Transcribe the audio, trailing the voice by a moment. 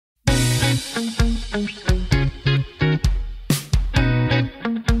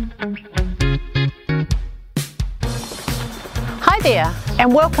Hi there,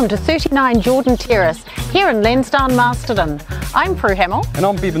 and welcome to 39 Jordan Terrace here in Lansdowne, Masterton. I'm Prue and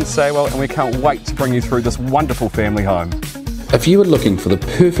I'm Bevan Saywell, and we can't wait to bring you through this wonderful family home. If you are looking for the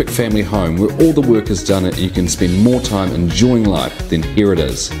perfect family home where all the work is done and you can spend more time enjoying life, then here it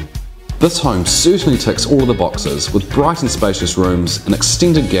is. This home certainly ticks all of the boxes with bright and spacious rooms, an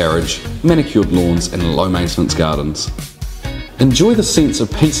extended garage, manicured lawns and low maintenance gardens. Enjoy the sense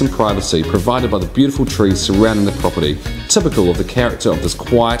of peace and privacy provided by the beautiful trees surrounding the property, typical of the character of this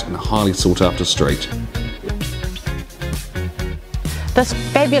quiet and highly sought after street. This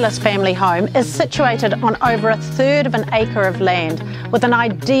fabulous family home is situated on over 1/3 of an acre of land with an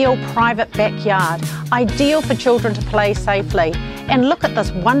ideal private backyard, ideal for children to play safely. And look at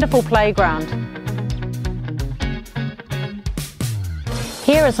this wonderful playground.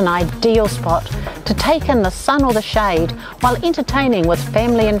 Here is an ideal spot to take in the sun or the shade while entertaining with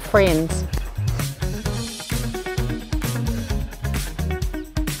family and friends.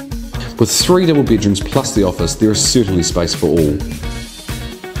 With 3 double bedrooms plus the office, there is certainly space for all.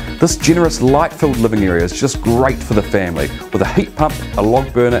 This generous light-filled living area is just great for the family, with a heat pump, a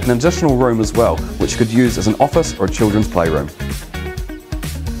log burner and an additional room as well, which you could use as an office or a children's playroom.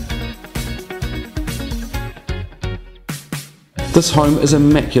 This home is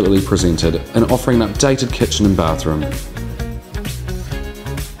immaculately presented and offering an updated kitchen and bathroom.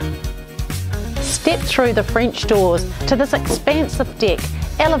 Step through the French doors to this expansive deck,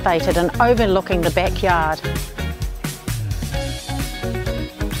 elevated and overlooking the backyard.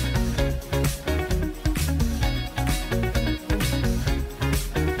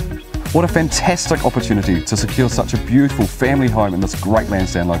 What a fantastic opportunity to secure such a beautiful family home in this great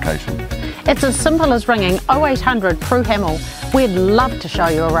Lansdowne location. It's as simple as ringing 0800 Prue. We'd love to show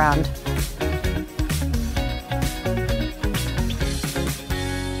you around.